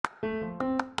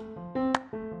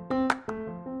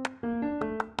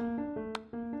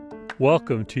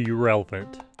Welcome to You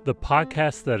Relevant, the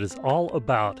podcast that is all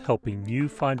about helping you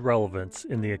find relevance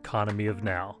in the economy of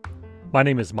now. My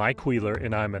name is Mike Wheeler,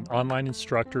 and I'm an online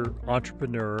instructor,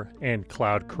 entrepreneur, and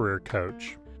cloud career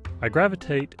coach. I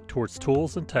gravitate towards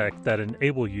tools and tech that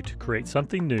enable you to create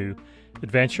something new,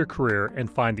 advance your career, and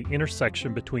find the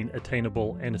intersection between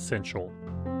attainable and essential.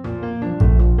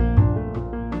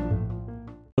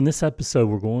 In this episode,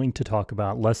 we're going to talk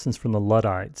about lessons from the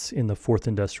Luddites in the Fourth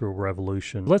Industrial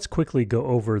Revolution. Let's quickly go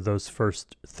over those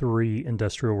first three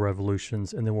industrial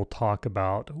revolutions, and then we'll talk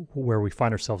about where we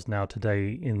find ourselves now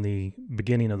today in the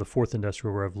beginning of the Fourth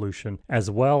Industrial Revolution,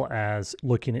 as well as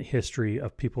looking at history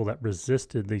of people that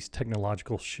resisted these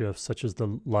technological shifts, such as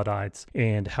the Luddites,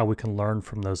 and how we can learn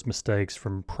from those mistakes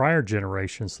from prior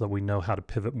generations so that we know how to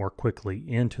pivot more quickly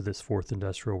into this Fourth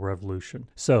Industrial Revolution.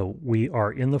 So we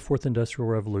are in the Fourth Industrial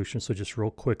Revolution. So just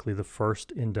real quickly, the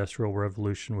first industrial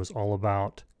revolution was all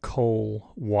about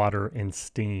coal, water, and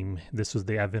steam. This was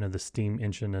the advent of the steam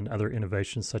engine and other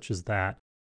innovations such as that.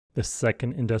 The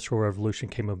second industrial revolution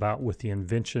came about with the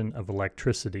invention of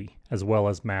electricity as well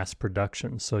as mass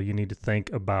production. So you need to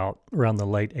think about around the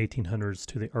late 1800s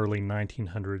to the early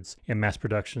 1900s in mass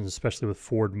production, especially with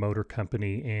Ford Motor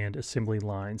Company and assembly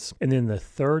lines. And then the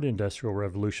third industrial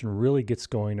revolution really gets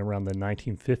going around the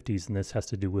 1950s, and this has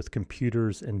to do with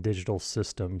computers and digital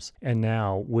systems. And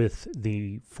now with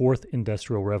the fourth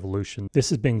industrial revolution, this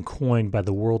has been coined by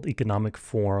the World Economic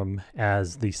Forum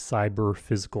as the cyber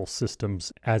physical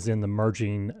systems, as in the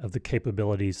merging of the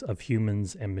capabilities of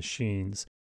humans and machines.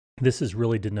 This is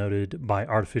really denoted by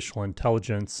artificial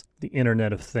intelligence, the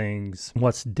Internet of Things.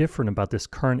 What's different about this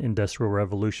current industrial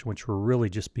revolution, which we're really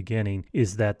just beginning,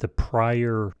 is that the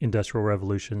prior industrial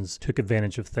revolutions took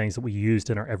advantage of things that we used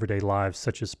in our everyday lives,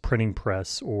 such as printing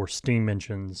press or steam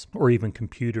engines or even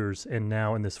computers. And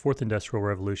now in this fourth industrial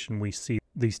revolution, we see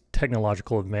these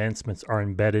technological advancements are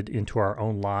embedded into our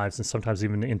own lives and sometimes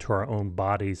even into our own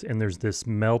bodies. And there's this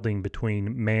melding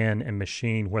between man and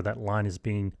machine where that line is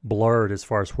being blurred as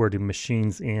far as where do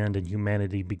machines end and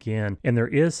humanity begin. And there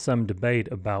is some debate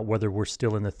about whether we're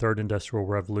still in the third industrial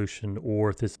revolution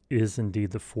or if this is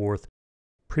indeed the fourth.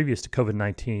 Previous to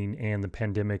COVID-19 and the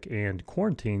pandemic and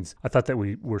quarantines, I thought that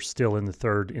we were still in the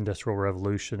third industrial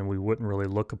revolution, and we wouldn't really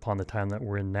look upon the time that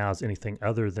we're in now as anything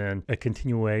other than a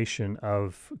continuation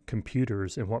of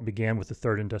computers. And what began with the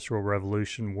third industrial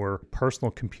revolution were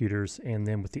personal computers, and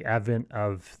then with the advent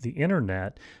of the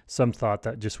internet, some thought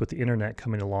that just with the internet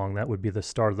coming along, that would be the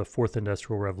start of the fourth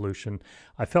industrial revolution.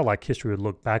 I felt like history would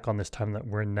look back on this time that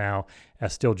we're in now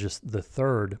as still just the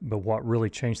third, but what really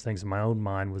changed things in my own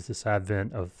mind was this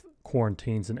advent of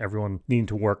quarantines and everyone needing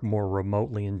to work more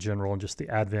remotely in general, and just the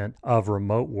advent of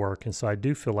remote work. And so I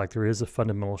do feel like there is a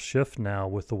fundamental shift now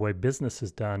with the way business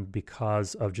is done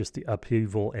because of just the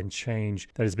upheaval and change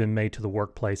that has been made to the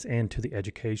workplace and to the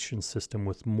education system,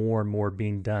 with more and more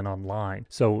being done online.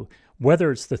 So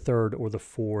whether it's the third or the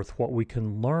fourth, what we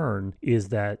can learn is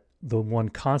that the one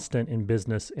constant in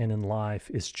business and in life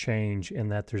is change,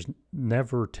 and that there's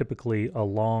never typically a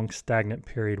long stagnant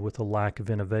period with a lack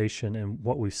of innovation. And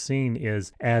what we've seen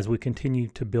is as we continue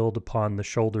to build upon the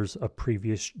shoulders of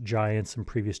previous giants and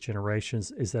previous generations,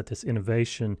 is that this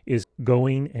innovation is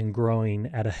going and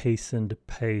growing at a hastened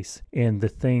pace. And the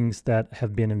things that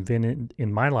have been invented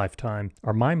in my lifetime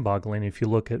are mind-boggling. If you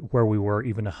look at where we were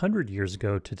even 100 years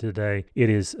ago to today, it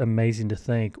is amazing to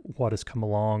think what has come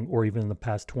along, or even in the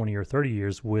past 20 or 30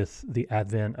 years with the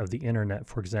advent of the internet,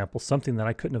 for example, something that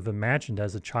I couldn't have imagined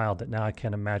as a child that now I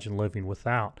can't imagine living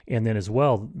without. And then as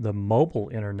well, the mobile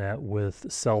internet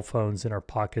with cell phones in our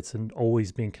pockets and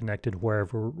always being connected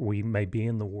wherever we may be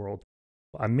in the world.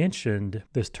 I mentioned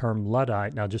this term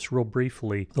Luddite. Now, just real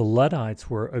briefly, the Luddites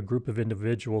were a group of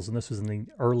individuals, and this was in the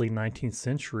early 19th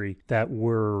century, that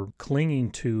were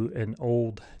clinging to an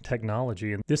old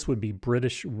technology. And this would be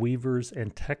British weavers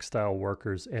and textile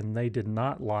workers, and they did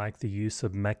not like the use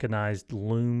of mechanized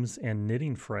looms and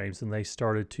knitting frames, and they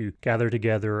started to gather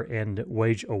together and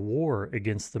wage a war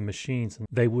against the machines. And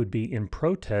they would be in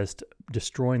protest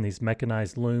destroying these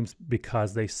mechanized looms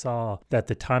because they saw that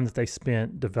the time that they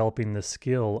spent developing this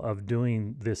skill of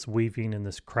doing this weaving and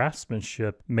this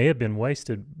craftsmanship may have been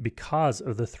wasted because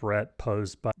of the threat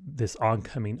posed by this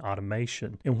oncoming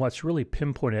automation. And what's really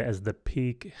pinpointed as the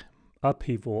peak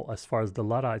upheaval as far as the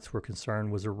Luddites were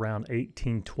concerned was around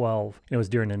 1812. It was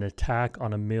during an attack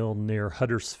on a mill near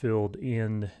Huddersfield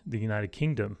in the United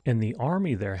Kingdom. And the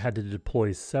army there had to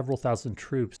deploy several thousand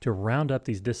troops to round up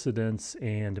these dissidents,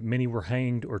 and many were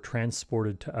hanged or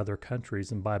transported to other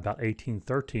countries. And by about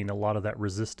 1813, a lot of that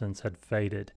resistance had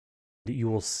faded. You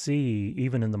will see,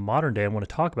 even in the modern day, I want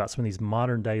to talk about some of these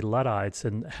modern day Luddites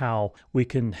and how we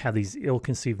can have these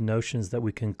ill-conceived notions that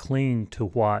we can cling to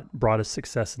what brought us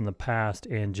success in the past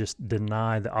and just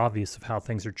deny the obvious of how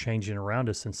things are changing around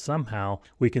us. And somehow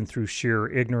we can, through sheer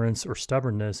ignorance or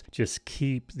stubbornness, just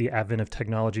keep the advent of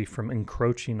technology from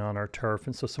encroaching on our turf.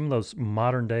 And so some of those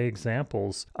modern day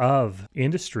examples of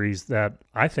industries that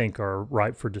I think are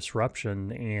ripe for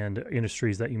disruption and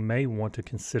industries that you may want to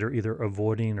consider either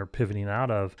avoiding or pivoting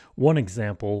out of. One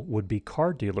example would be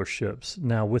car dealerships.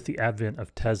 Now, with the advent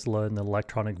of Tesla and the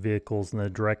electronic vehicles and the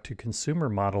direct-to-consumer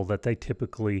model that they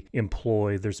typically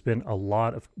employ, there's been a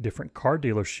lot of different car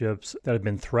dealerships that have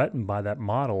been threatened by that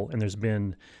model, and there's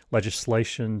been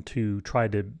legislation to try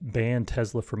to ban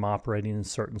Tesla from operating in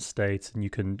certain states, and you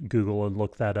can Google and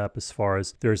look that up. As far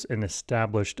as there's an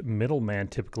established middleman,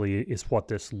 typically is what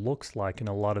this looks like in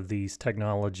a lot of these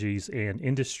technologies and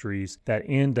industries that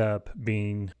end up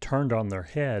being turned on their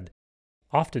head.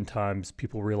 Oftentimes,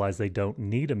 people realize they don't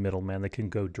need a middleman. They can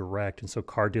go direct. And so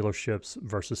car dealerships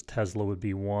versus Tesla would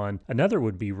be one. Another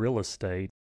would be real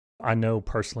estate. I know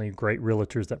personally great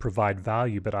realtors that provide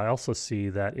value, but I also see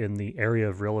that in the area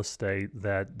of real estate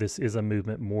that this is a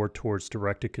movement more towards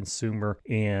direct-to-consumer,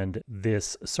 and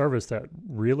this service that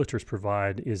realtors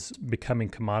provide is becoming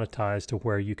commoditized to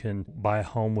where you can buy a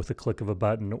home with a click of a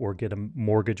button or get a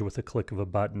mortgage with a click of a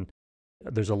button.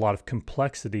 There's a lot of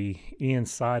complexity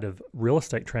inside of real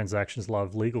estate transactions, a lot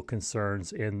of legal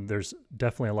concerns, and there's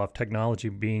definitely a lot of technology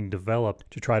being developed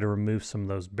to try to remove some of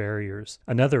those barriers.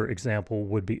 Another example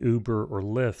would be Uber or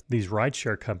Lyft, these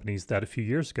rideshare companies that a few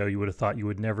years ago you would have thought you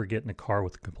would never get in a car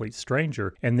with a complete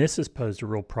stranger. And this has posed a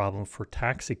real problem for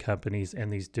taxi companies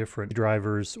and these different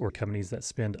drivers or companies that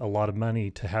spend a lot of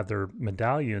money to have their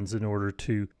medallions in order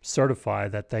to certify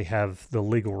that they have the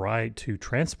legal right to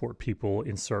transport people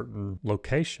in certain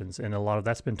locations. And a lot of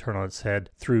that's been turned on its head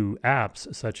through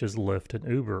apps such as Lyft and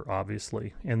Uber,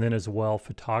 obviously. And then as well,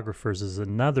 photographers is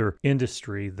another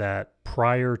industry that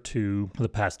prior to the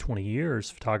past 20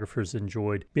 years, photographers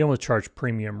enjoyed being able to charge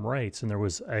premium rates, and there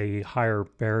was a higher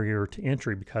barrier to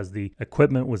entry because the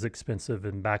equipment was expensive,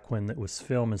 and back when it was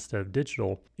film instead of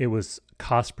digital, it was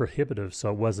cost prohibitive,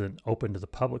 so it wasn't open to the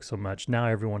public so much. Now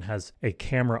everyone has a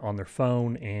camera on their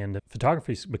phone, and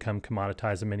photography's become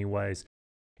commoditized in many ways.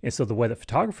 And so the way that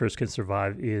photographers can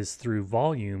survive is through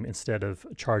volume instead of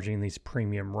charging these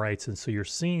premium rates. And so you're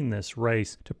seeing this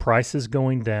race to prices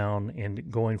going down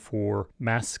and going for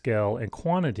mass scale and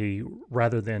quantity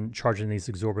rather than charging these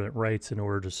exorbitant rates in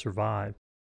order to survive.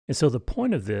 And so the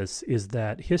point of this is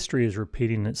that history is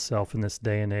repeating itself in this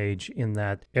day and age, in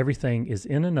that everything is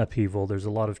in an upheaval. There's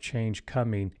a lot of change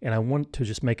coming. And I want to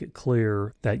just make it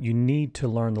clear that you need to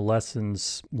learn the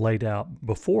lessons laid out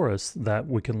before us that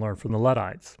we can learn from the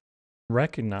Luddites.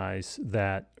 Recognize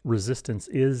that resistance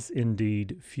is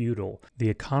indeed futile. The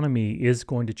economy is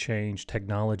going to change.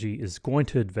 Technology is going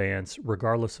to advance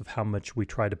regardless of how much we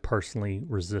try to personally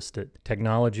resist it.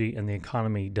 Technology and the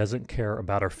economy doesn't care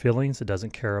about our feelings. It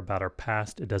doesn't care about our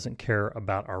past. It doesn't care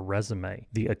about our resume.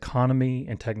 The economy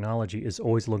and technology is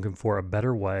always looking for a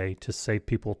better way to save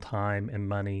people time and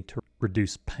money, to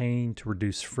reduce pain, to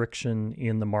reduce friction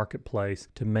in the marketplace,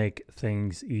 to make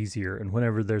things easier. And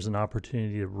whenever there's an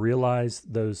opportunity to realize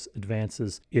those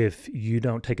advances, if you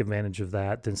don't take advantage of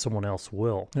that, then someone else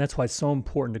will. And that's why it's so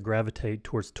important to gravitate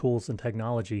towards tools and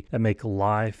technology that make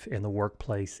life and the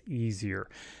workplace easier,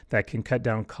 that can cut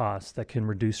down costs, that can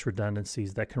reduce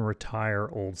redundancies, that can retire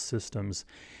old systems.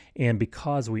 And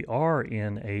because we are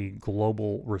in a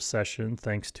global recession,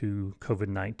 thanks to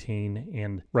COVID-19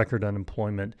 and record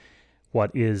unemployment,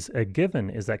 what is a given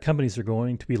is that companies are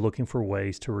going to be looking for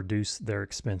ways to reduce their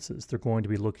expenses. They're going to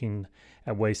be looking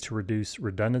at ways to reduce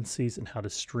redundancies and how to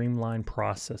streamline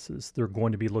processes. They're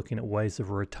going to be looking at ways of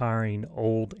retiring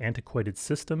old, antiquated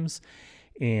systems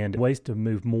and ways to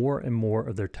move more and more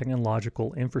of their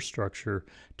technological infrastructure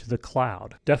to the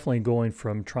cloud. Definitely going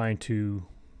from trying to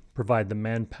provide the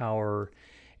manpower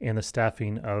and the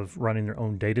staffing of running their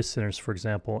own data centers, for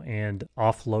example, and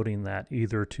offloading that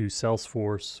either to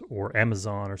Salesforce or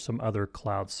Amazon or some other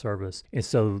cloud service. And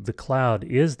so the cloud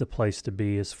is the place to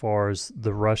be as far as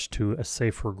the rush to a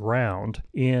safer ground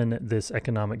in this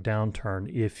economic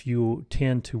downturn. If you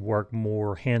tend to work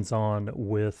more hands-on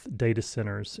with data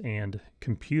centers and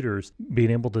computers, being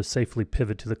able to safely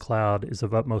pivot to the cloud is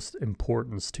of utmost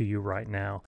importance to you right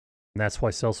now. And that's why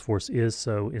Salesforce is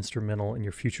so instrumental in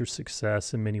your future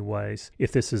success in many ways.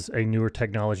 If this is a newer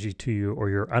technology to you or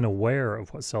you're unaware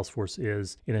of what Salesforce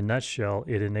is, in a nutshell,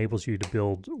 it enables you to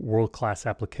build world-class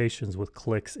applications with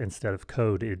clicks instead of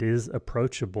code. It is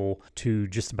approachable to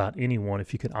just about anyone.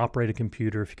 If you can operate a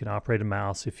computer, if you can operate a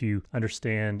mouse, if you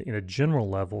understand in a general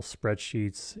level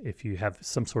spreadsheets, if you have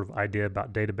some sort of idea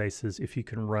about databases, if you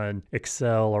can run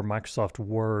Excel or Microsoft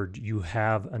Word, you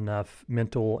have enough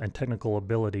mental and technical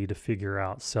ability to figure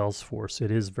out Salesforce.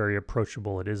 It is very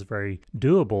approachable. It is very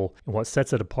doable. And what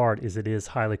sets it apart is it is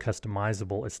highly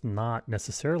customizable. It's not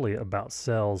necessarily about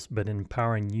sales, but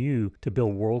empowering you to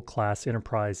build world-class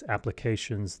enterprise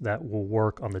applications that will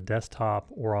work on the desktop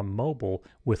or on mobile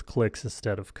with clicks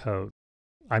instead of code.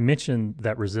 I mentioned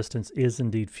that resistance is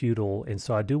indeed futile, and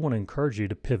so I do want to encourage you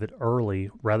to pivot early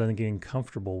rather than getting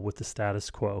comfortable with the status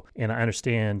quo. And I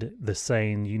understand the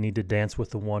saying, you need to dance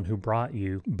with the one who brought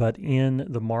you, but in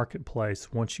the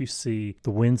marketplace, once you see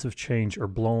the winds of change are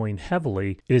blowing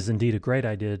heavily, it is indeed a great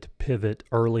idea to pivot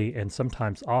early, and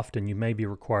sometimes often you may be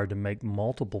required to make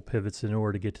multiple pivots in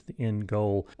order to get to the end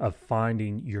goal of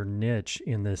finding your niche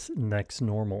in this next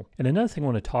normal. And another thing I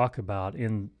want to talk about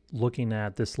in looking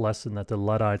at this lesson that the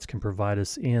Luddites can provide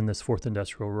us in this fourth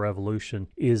industrial revolution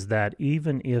is that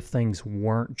even if things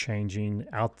weren't changing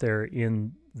out there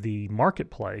in the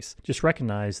marketplace, just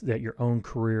recognize that your own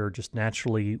career just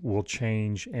naturally will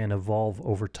change and evolve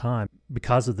over time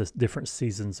because of the different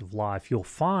seasons of life. You'll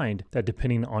find that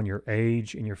depending on your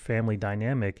age and your family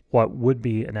dynamic, what would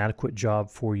be an adequate job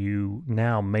for you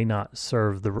now may not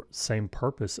serve the same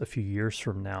purpose a few years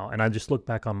from now. And I just look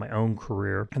back on my own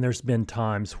career, and there's been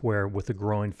times where with a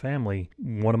growing family,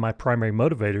 one of my primary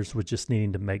motivators was just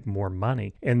needing to make more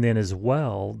money. And then as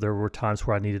well, there were times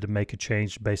where I needed to make a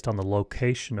change based on the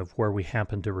location of where we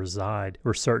happen to reside. There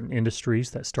were certain industries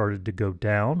that started to go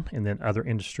down and then other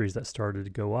industries that started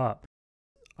to go up.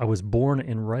 I was born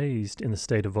and raised in the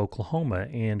state of Oklahoma,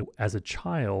 and as a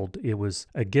child, it was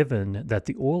a given that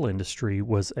the oil industry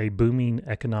was a booming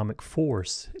economic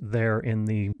force there in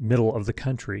the middle of the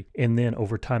country. And then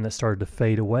over time, that started to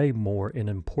fade away more in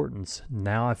importance.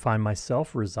 Now I find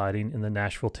myself residing in the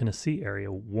Nashville, Tennessee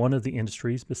area. One of the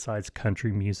industries besides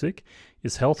country music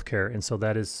is healthcare. And so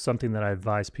that is something that I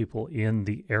advise people in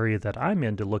the area that I'm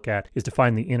in to look at, is to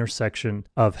find the intersection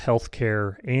of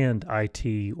healthcare and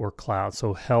IT or cloud.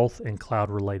 So health and cloud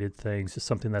related things is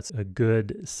something that's a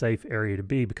good, safe area to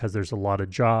be because there's a lot of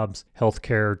jobs.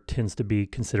 Healthcare tends to be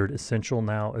considered essential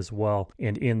now as well.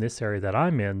 And in this area that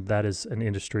I'm in, that is an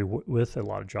industry with a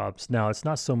lot of jobs. Now, it's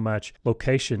not so much,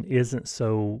 location isn't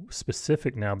so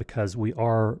specific now because we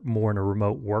are more in a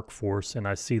remote workforce. And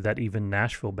I see that even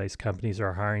Nashville-based companies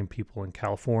are hiring people in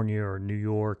California or New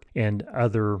York and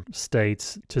other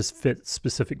states to fit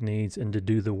specific needs and to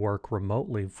do the work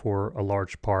remotely for a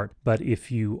large part. But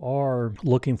if you are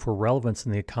looking for relevance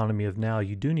in the economy of now,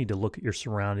 you do need to look at your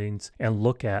surroundings and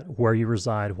look at where you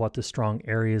reside, what the strong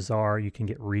areas are. You can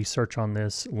get research on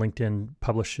this. LinkedIn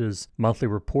publishes monthly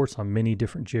reports on many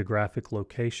different geographic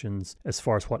locations as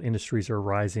far as what industries are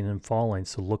rising and falling.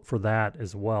 So look for that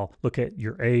as well. Look at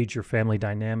your age, your family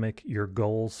dynamic, your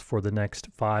goals for the next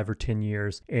 5 or 10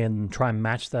 years, and try and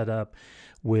match that up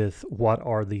with what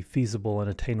are the feasible and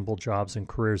attainable jobs and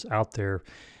careers out there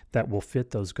that will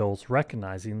fit those goals,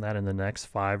 recognizing that in the next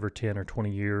 5 or 10 or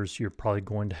 20 years, you're probably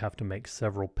going to have to make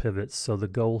several pivots. So the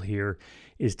goal here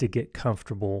is to get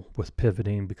comfortable with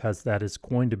pivoting because that is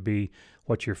going to be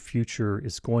what your future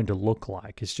is going to look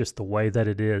like. It's just the way that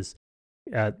it is.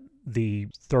 At the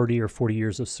 30 or 40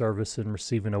 years of service and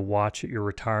receiving a watch at your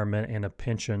retirement and a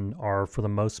pension are for the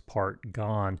most part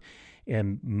gone.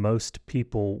 And most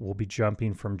people will be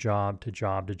jumping from job to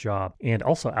job to job. And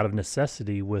also out of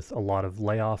necessity with a lot of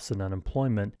layoffs and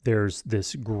unemployment, there's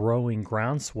this growing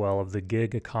groundswell of the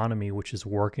gig economy, which is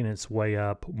working its way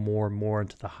up more and more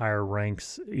into the higher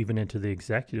ranks, even into the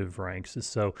executive ranks.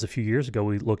 So a few years ago,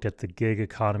 we looked at the gig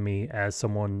economy as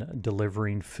someone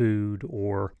delivering food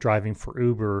or driving for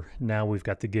Uber. Now we've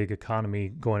got the gig economy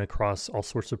going across all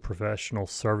sorts of professional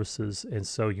services. And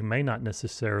so you may not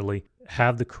necessarily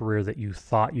have the career that you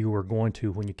thought you were going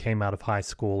to when you came out of high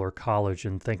school or college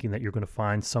and thinking that you're going to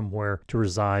find somewhere to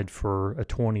reside for a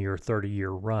 20 or 30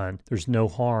 year run. There's no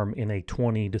harm in a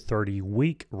 20 to 30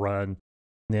 week run,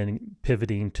 then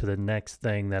pivoting to the next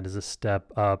thing that is a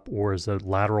step up or is a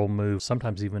lateral move,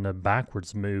 sometimes even a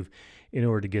backwards move in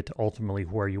order to get to ultimately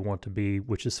where you want to be,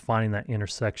 which is finding that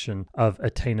intersection of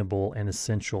attainable and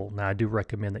essential. Now, I do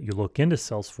recommend that you look into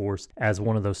Salesforce as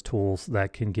one of those tools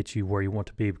that can get you where you want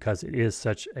to be because it is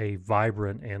such a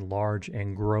vibrant and large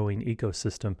and growing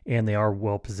ecosystem, and they are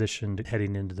well positioned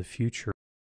heading into the future.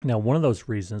 Now, one of those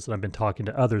reasons, and I've been talking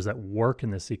to others that work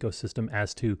in this ecosystem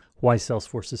as to why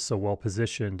Salesforce is so well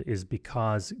positioned, is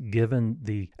because given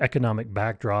the economic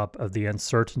backdrop of the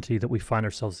uncertainty that we find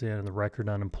ourselves in and the record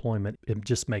unemployment, it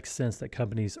just makes sense that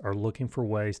companies are looking for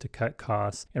ways to cut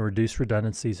costs and reduce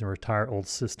redundancies and retire old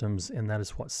systems. And that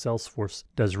is what Salesforce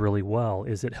does really well,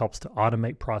 is it helps to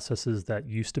automate processes that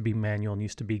used to be manual and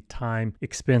used to be time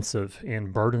expensive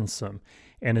and burdensome.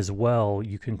 And as well,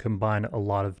 you can combine a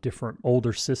lot of different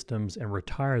older systems and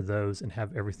retire those and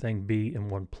have everything be in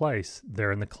one place.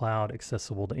 They're in the cloud,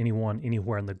 accessible to anyone,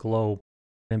 anywhere in the globe.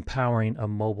 Empowering a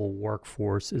mobile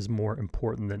workforce is more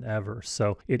important than ever.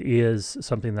 So it is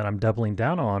something that I'm doubling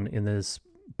down on in this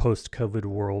post-COVID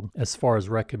world, as far as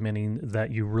recommending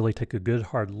that you really take a good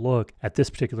hard look at this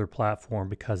particular platform,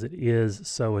 because it is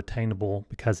so attainable,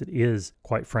 because it is,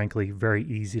 quite frankly, very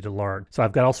easy to learn. So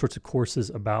I've got all sorts of courses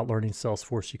about learning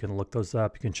Salesforce. You can look those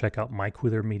up. You can check out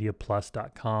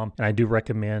MikeWitherMediaPlus.com. And I do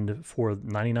recommend, for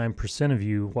 99% of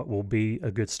you, what will be a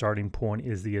good starting point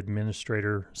is the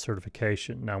administrator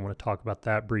certification. Now I want to talk about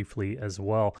that briefly as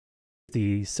well.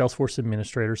 The Salesforce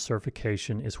Administrator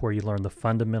Certification is where you learn the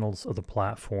fundamentals of the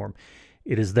platform.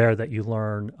 It is there that you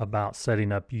learn about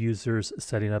setting up users,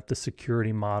 setting up the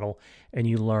security model, and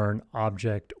you learn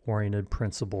object-oriented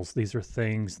principles. These are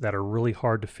things that are really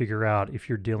hard to figure out if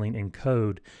you're dealing in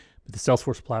code. But the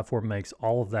Salesforce platform makes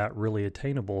all of that really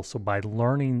attainable. So by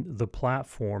learning the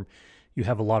platform, you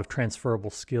have a lot of transferable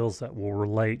skills that will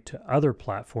relate to other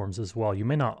platforms as well. You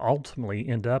may not ultimately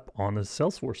end up on the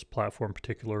Salesforce platform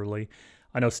particularly.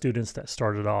 I know students that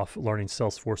started off learning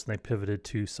Salesforce and they pivoted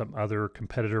to some other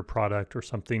competitor product or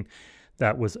something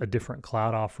that was a different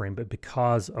cloud offering, but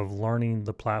because of learning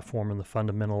the platform and the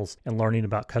fundamentals and learning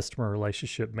about customer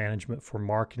relationship management for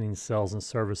marketing, sales, and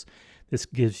service, this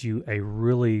gives you a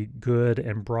really good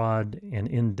and broad and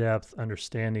in-depth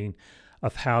understanding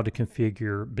of how to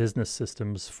configure business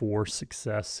systems for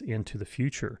success into the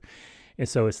future. And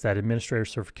so it's that administrator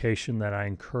certification that I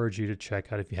encourage you to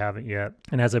check out if you haven't yet.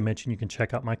 And as I mentioned, you can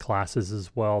check out my classes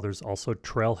as well. There's also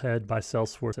Trailhead by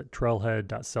Salesforce at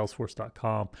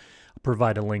trailhead.salesforce.com. I'll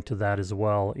provide a link to that as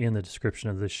well in the description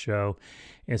of this show.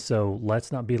 And so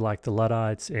let's not be like the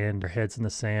Luddites and our heads in the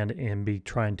sand and be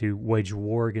trying to wage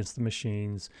war against the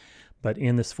machines. But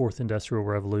in this fourth industrial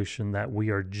revolution that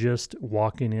we are just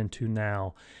walking into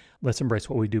now, let's embrace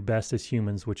what we do best as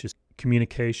humans, which is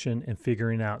communication and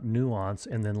figuring out nuance,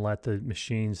 and then let the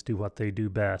machines do what they do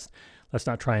best. Let's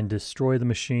not try and destroy the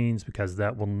machines, because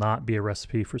that will not be a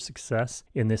recipe for success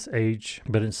in this age.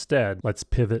 But instead, let's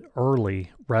pivot early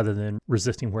rather than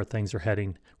resisting where things are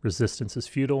heading. Resistance is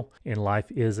futile, and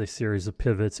life is a series of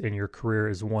pivots, and your career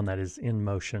is one that is in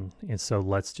motion. And so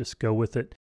let's just go with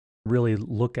it. Really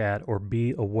look at or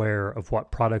be aware of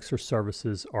what products or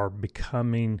services are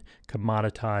becoming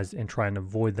commoditized and try and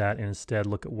avoid that, and instead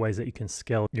look at ways that you can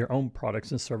scale your own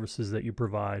products and services that you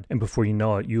provide. And before you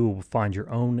know it, you will find your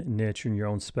own niche and your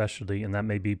own specialty, and that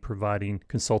may be providing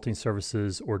consulting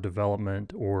services or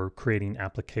development or creating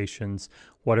applications.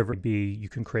 Whatever it be, you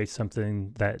can create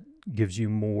something that gives you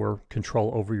more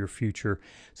control over your future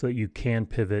so that you can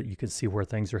pivot, you can see where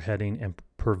things are heading, and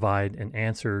provide an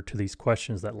answer to these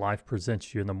questions that life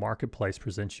presents you and the marketplace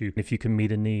presents you. If you can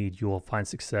meet a need, you will find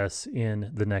success in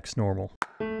the next normal.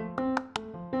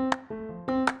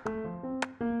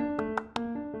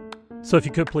 So if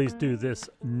you could please do this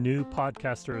new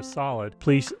podcaster a solid,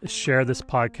 please share this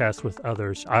podcast with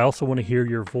others. I also want to hear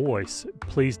your voice.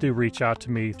 Please do reach out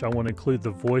to me. I want to include the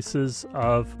voices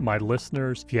of my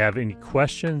listeners. If you have any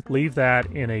questions, leave that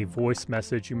in a voice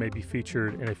message. You may be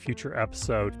featured in a future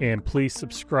episode. And please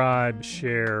subscribe,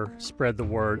 share, spread the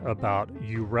word about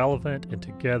You Relevant, and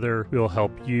together we'll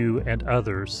help you and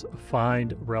others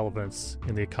find relevance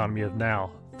in the economy of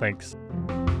now. Thanks.